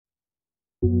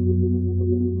In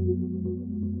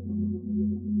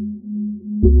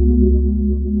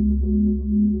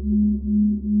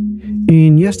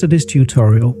yesterday's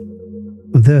tutorial,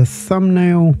 the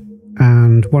thumbnail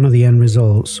and one of the end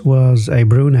results was a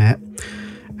brunette,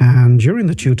 and during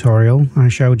the tutorial I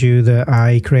showed you that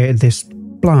I created this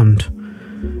blonde,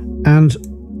 and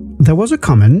there was a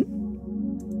comment.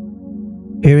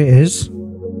 Here it is,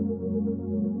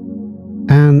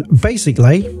 and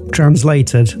basically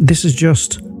translated, this is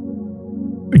just,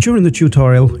 during the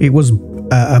tutorial it was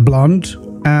a blonde,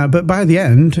 but by the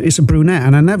end it's a brunette,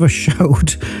 and I never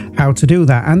showed how to do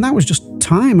that, and that was just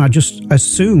time. I just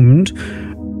assumed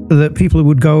that people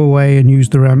would go away and use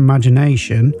their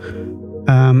imagination,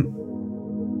 and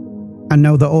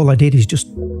know that all I did is just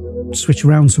switch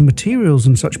around some materials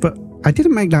and such, but I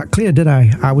didn't make that clear, did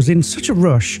I? I was in such a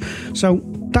rush. So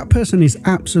that person is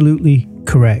absolutely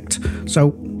correct.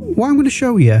 So what I'm going to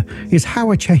show you is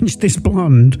how I changed this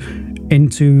blonde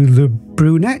into the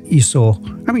brunette you saw.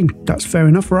 I mean, that's fair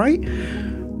enough, right?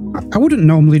 I wouldn't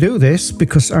normally do this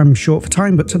because I'm short for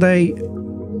time, but today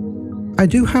I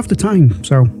do have the time,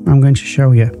 so I'm going to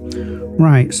show you.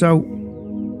 Right, so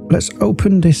let's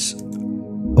open this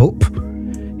up.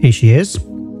 Here she is.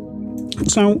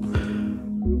 So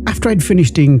after I'd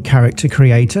finished in Character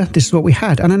Creator, this is what we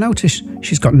had, and I noticed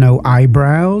she's got no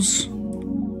eyebrows.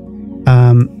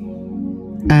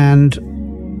 And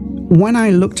when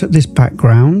I looked at this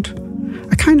background,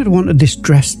 I kind of wanted this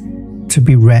dress to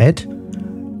be red,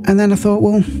 and then I thought,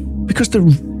 well, because the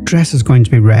dress is going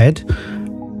to be red,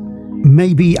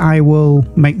 maybe I will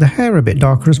make the hair a bit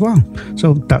darker as well.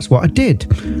 So that's what I did,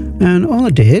 and all I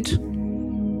did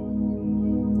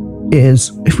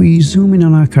is, if we zoom in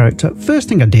on our character, first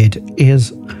thing I did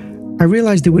is I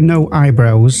realized there were no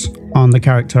eyebrows on the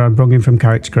character I brought in from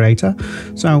Character Creator.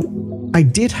 So I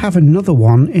did have another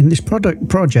one in this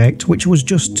project, which was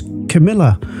just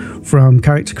Camilla from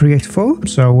Character Creator 4.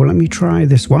 So let me try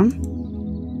this one.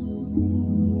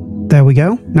 There we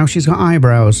go. Now she's got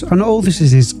eyebrows, and all this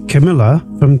is Camilla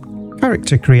from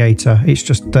Character Creator. It's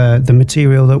just the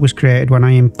material that was created when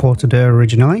I imported her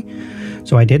originally.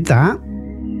 So I did that.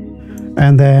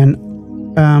 And then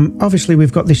obviously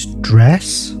we've got this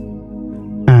dress,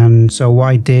 and so what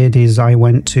I did is I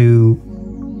went to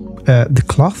the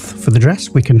cloth for the dress.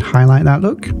 We can highlight that,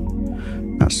 look,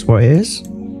 that's what it is,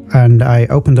 and I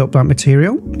opened up that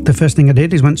material. The first thing I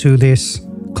did is went to this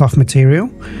cloth material.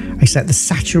 I set the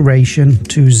saturation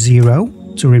to 0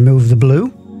 to remove the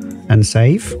blue and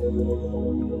save,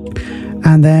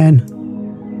 and then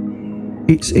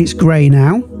it's grey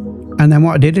now. And then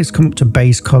what I did is come up to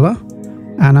base color,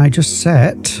 and I just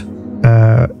set,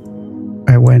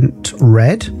 I went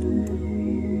red,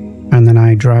 and then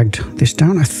I dragged this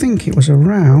down. I think it was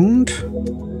around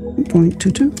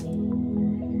 0.22.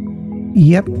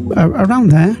 Yep, around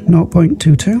there,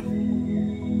 0.22.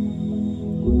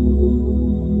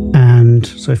 And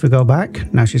so if we go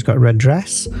back, now she's got a red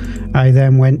dress. I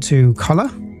then went to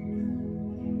color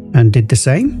and did the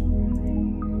same,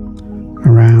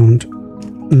 around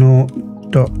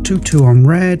 0.22 on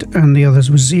red, and the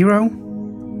others was 0,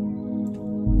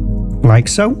 like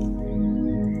so.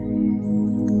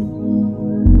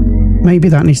 Maybe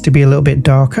that needs to be a little bit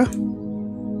darker,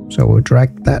 so we'll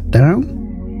drag that down,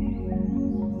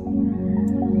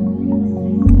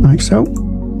 like so.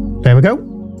 There we go,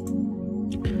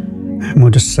 and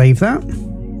we'll just save that.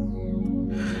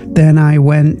 Then I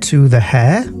went to the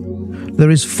hair.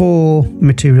 There is 4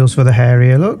 materials for the hair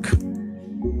here, look.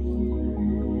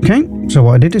 Okay, so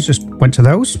what I did is just went to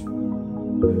those,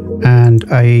 and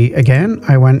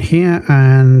I went here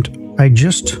and I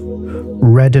just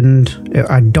reddened it,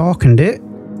 I darkened it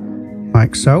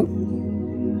like so.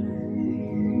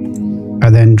 I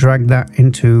then dragged that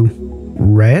into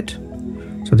red,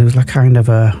 so there was like kind of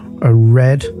a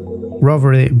red, rather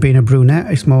than it being a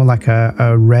brunette, it's more like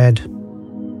a red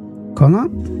color,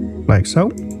 like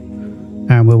so.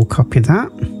 And we'll copy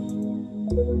that.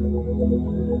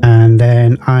 And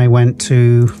then I went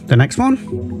to the next one,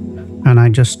 and I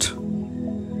just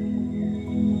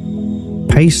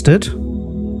pasted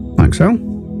like so.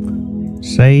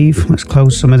 Save. Let's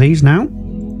close some of these now.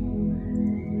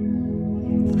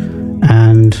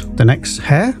 And the next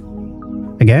hair,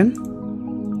 again,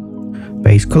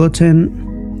 base color tint,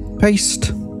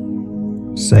 paste,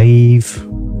 save,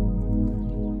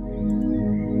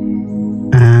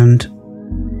 and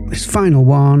this final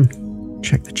one,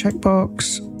 check the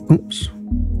checkbox, oops,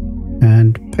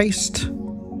 and paste.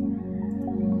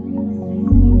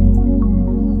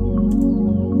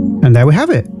 And there we have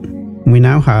it. We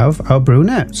now have our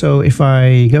brunette. So if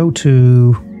I go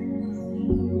to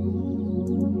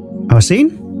our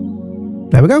scene,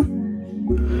 There we go.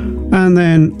 And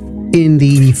then in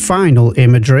the final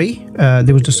imagery,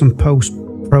 there was just some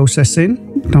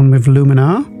post-processing done with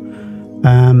Luminar.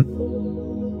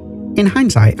 In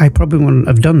hindsight, I probably wouldn't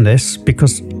have done this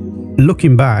because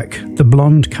looking back, the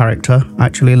blonde character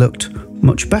actually looked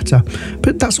much better.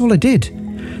 But that's all I did.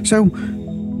 So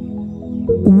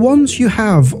once you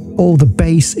have all the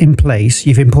base in place,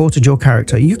 you've imported your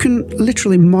character, you can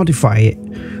literally modify it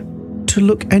to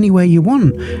look any way you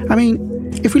want. I mean,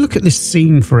 if we look at this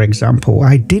scene, for example,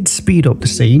 I did speed up the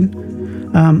scene.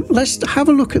 Let's have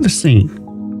a look at the scene.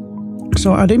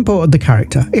 So I'd imported the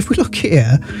character. If we look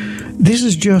here, this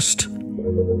is just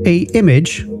a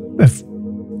image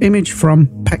from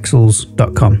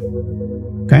pexels.com.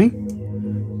 Okay.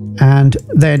 And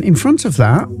then in front of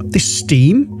that, this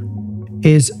Steam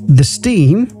is the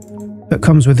Steam that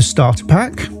comes with the starter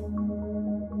pack.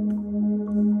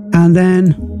 And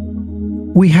then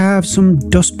we have some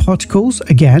dust particles.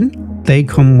 Again, they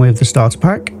come with the starter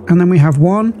pack. And then we have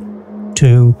 1,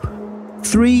 2,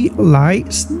 3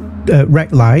 lights,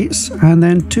 rec lights, and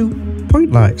then 2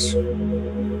 point lights.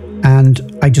 And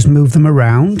I just moved them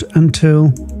around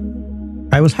until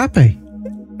I was happy.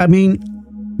 I mean,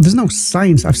 there's no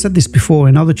science. I've said this before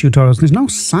in other tutorials. There's no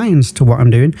science to what I'm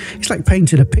doing. It's like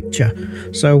painting a picture.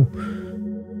 So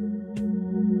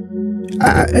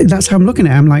that's how I'm looking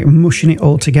at it. I'm like mushing it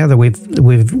all together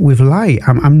with light.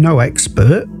 I'm no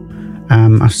expert.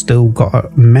 I've still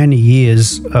got many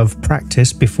years of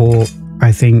practice before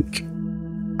I think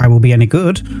I will be any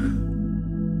good.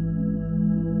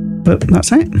 But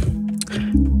that's it.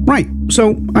 Right,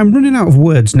 so I'm running out of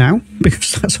words now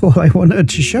because that's all I wanted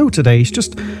to show today. It's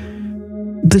just,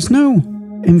 there's no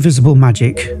invisible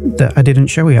magic that I didn't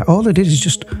show you. All I did is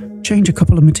just change a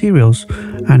couple of materials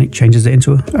and it changes it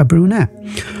into a brunette.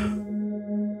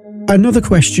 Another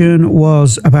question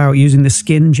was about using the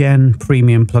Skin Gen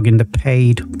Premium plugin, the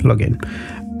paid plugin.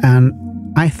 And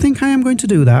I think I am going to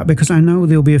do that because I know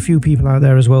there'll be a few people out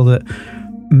there as well that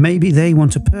maybe they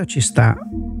want to purchase that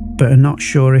but are not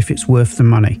sure if it's worth the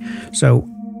money. So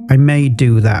I may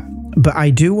do that. But I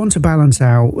do want to balance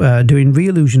out doing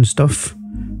Reallusion stuff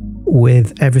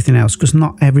with everything else because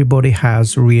not everybody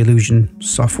has Reallusion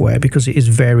software because it is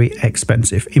very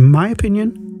expensive. In my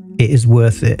opinion, it is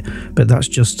worth it, but that's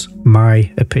just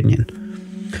my opinion.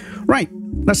 Right,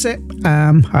 that's it.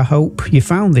 I hope you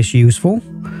found this useful.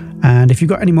 And if you've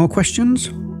got any more questions,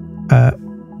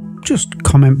 just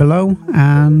comment below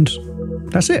and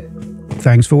that's it.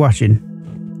 Thanks for watching.